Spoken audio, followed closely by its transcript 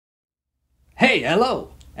Hey,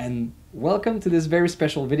 hello, and welcome to this very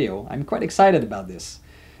special video. I'm quite excited about this.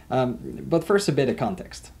 But first, a bit of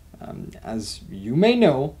context. As you may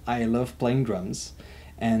know, I love playing drums,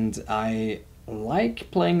 and I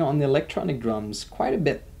like playing on the electronic drums quite a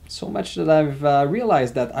bit. So much that I've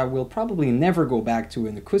realized that I will probably never go back to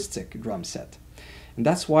an acoustic drum set. And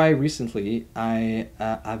that's why recently I've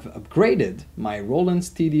upgraded my Roland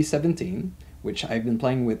TD-50, which I've been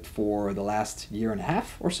playing with for the last year and a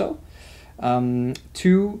half or so,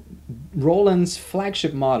 to Roland's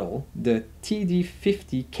flagship model, the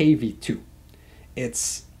TD-50kv2.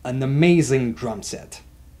 It's an amazing drum set.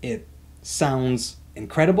 It sounds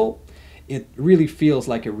incredible. It really feels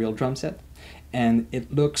like a real drum set, and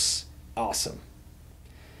it looks awesome.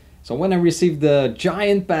 So when I received the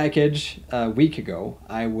giant package a week ago,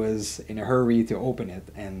 I was in a hurry to open it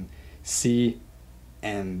and see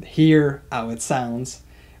and hear how it sounds,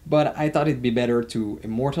 but I thought it'd be better to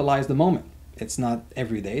immortalize the moment. It's not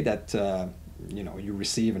every day that you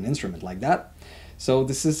receive an instrument like that. So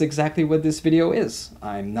this is exactly what this video is.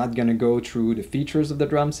 I'm not gonna go through the features of the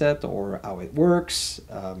drum set or how it works.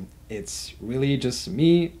 It's really just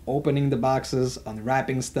me opening the boxes,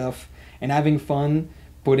 unwrapping stuff, and having fun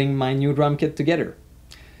putting my new drum kit together.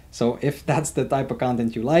 So if that's the type of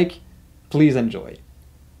content you like, please enjoy.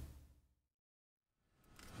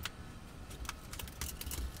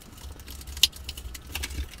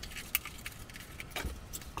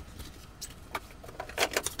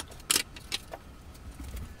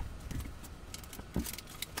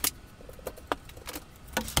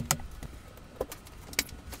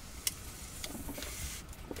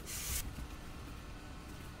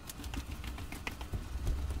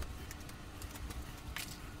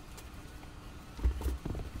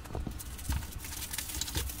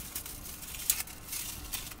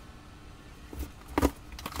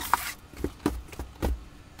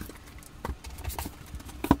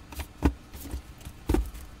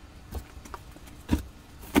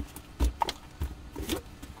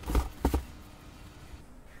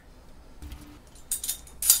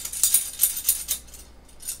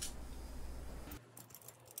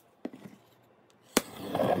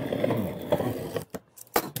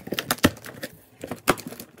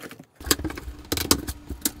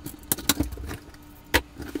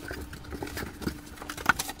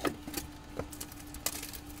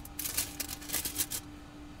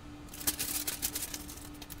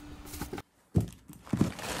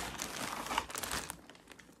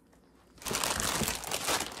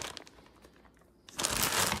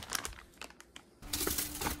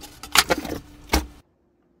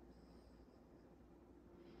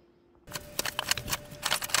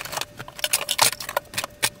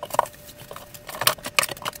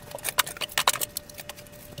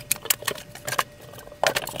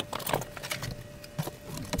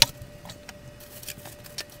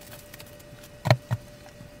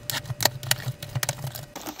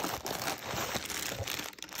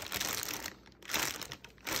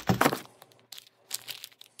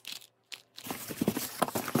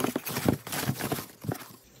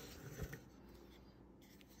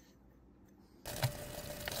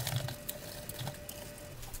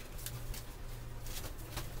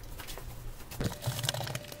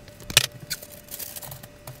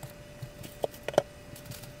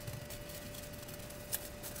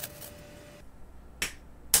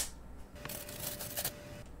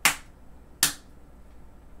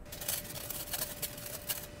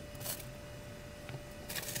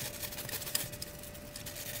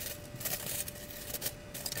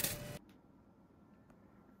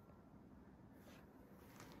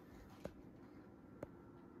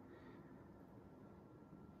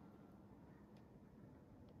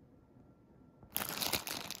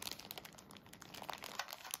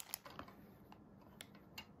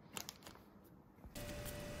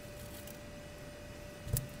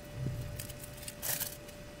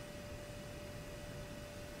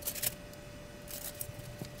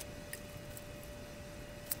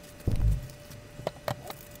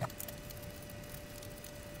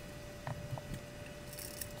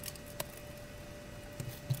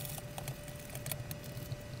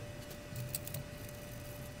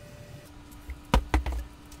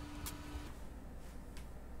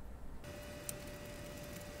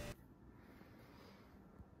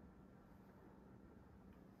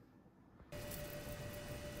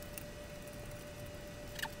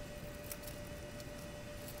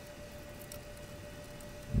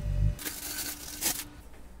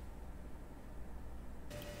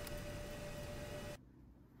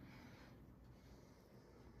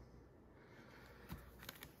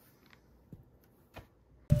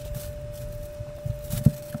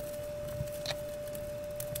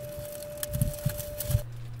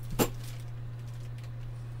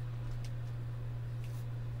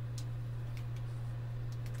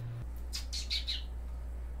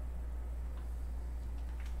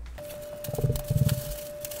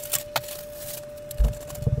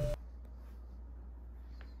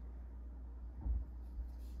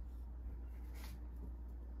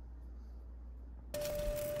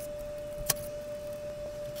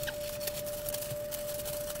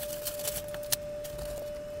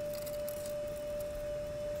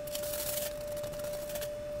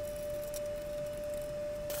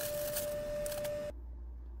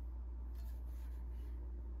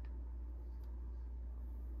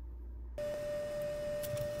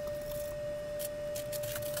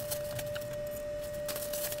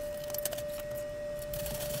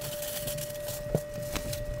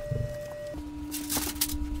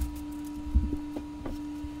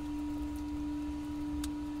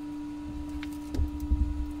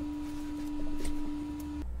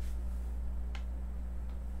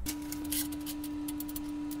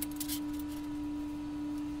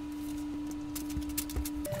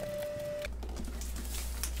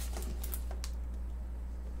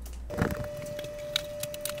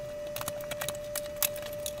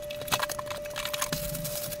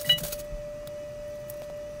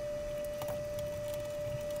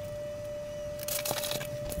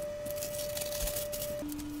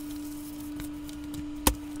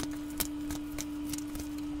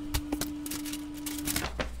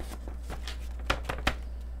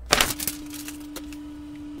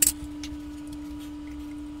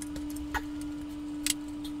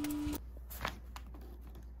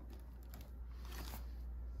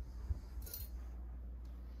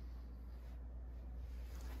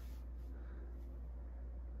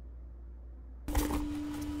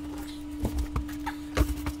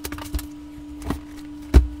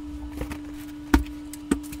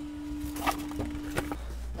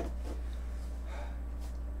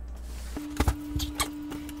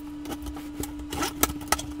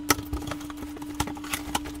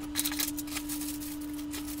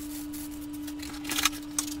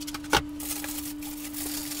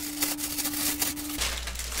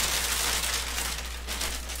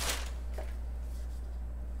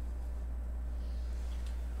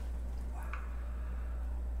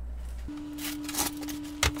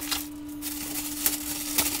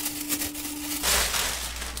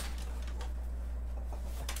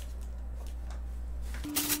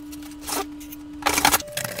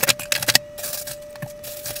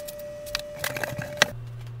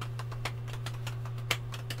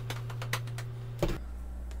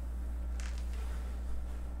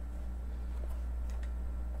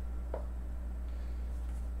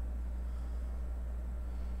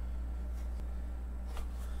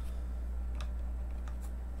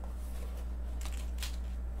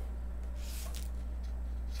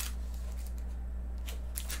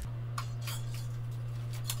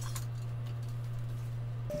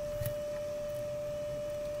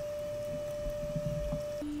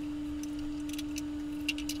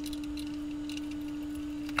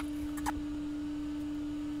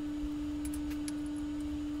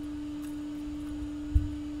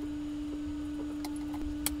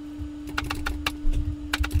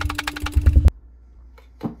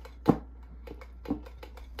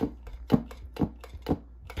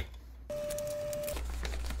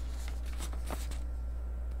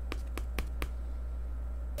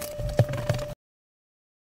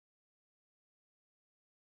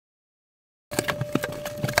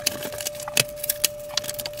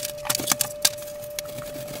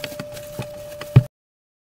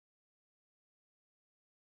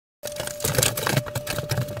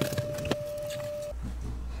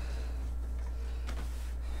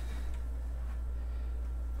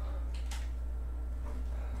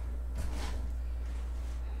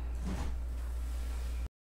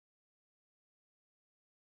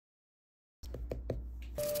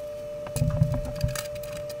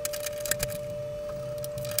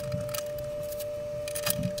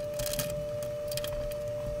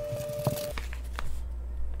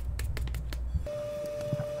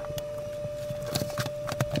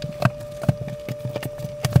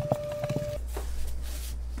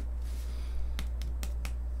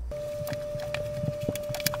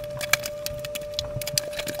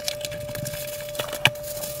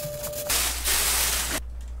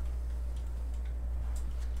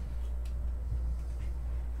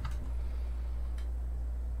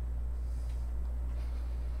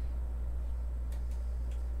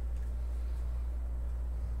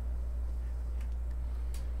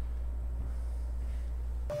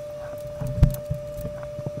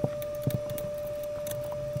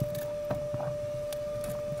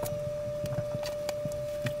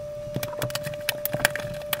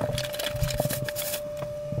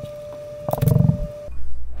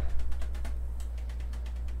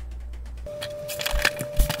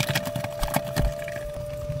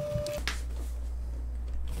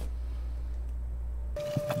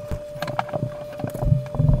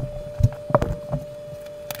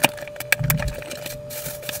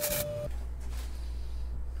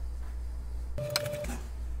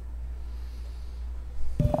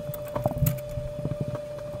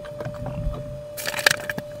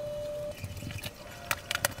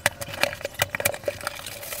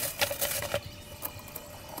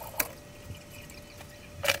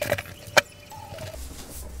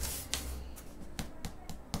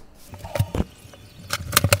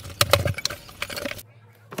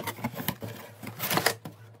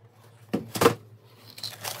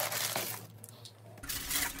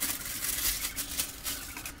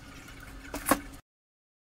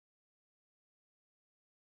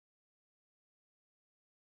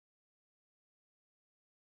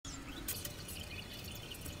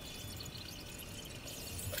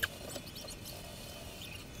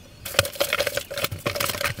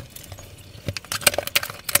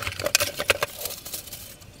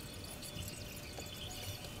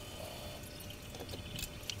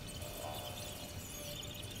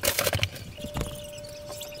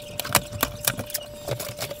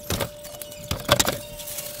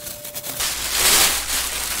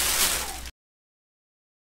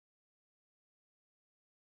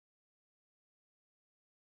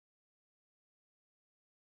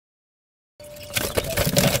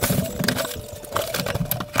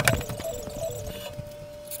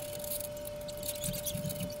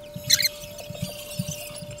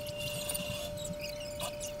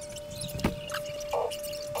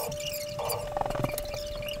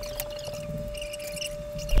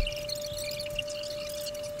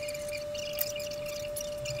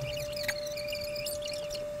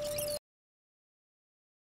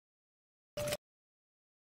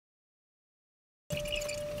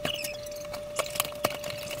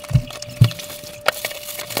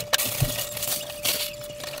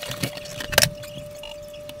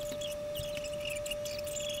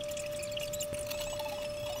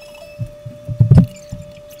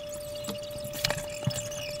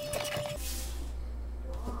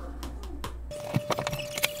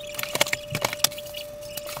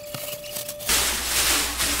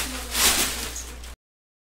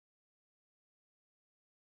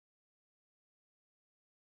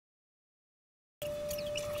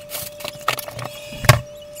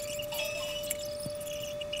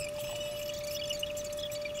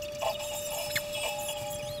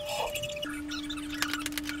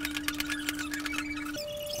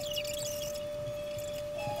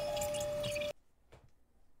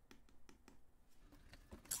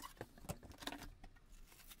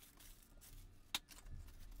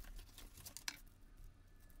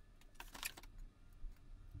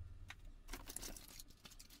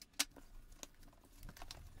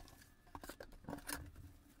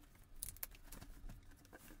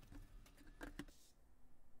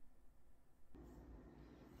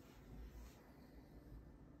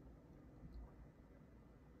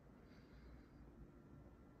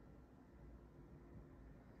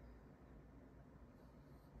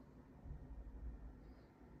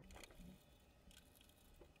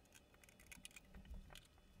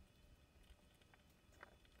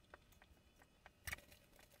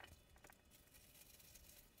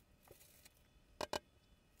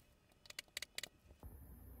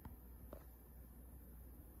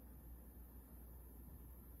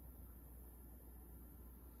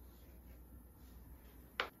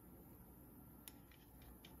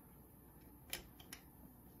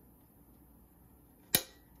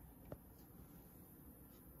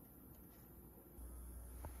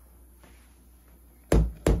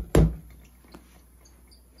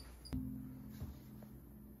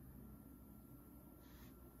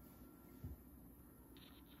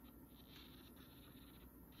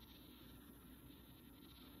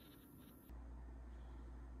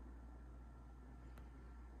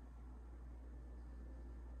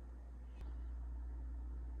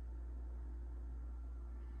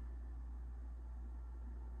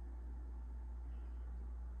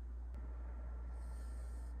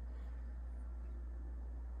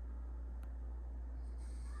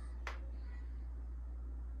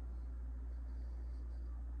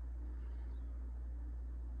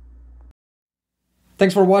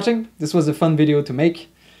 Thanks for watching. This was a fun video to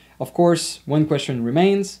make. Of course, one question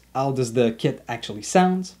remains: how does the kit actually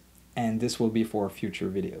sound? And this will be for future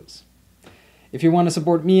videos. If you want to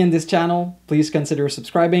support me and this channel, please consider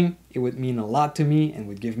subscribing. It would mean a lot to me and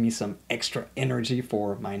would give me some extra energy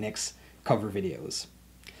for my next cover videos.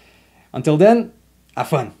 Until then, have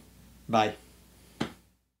fun. Bye.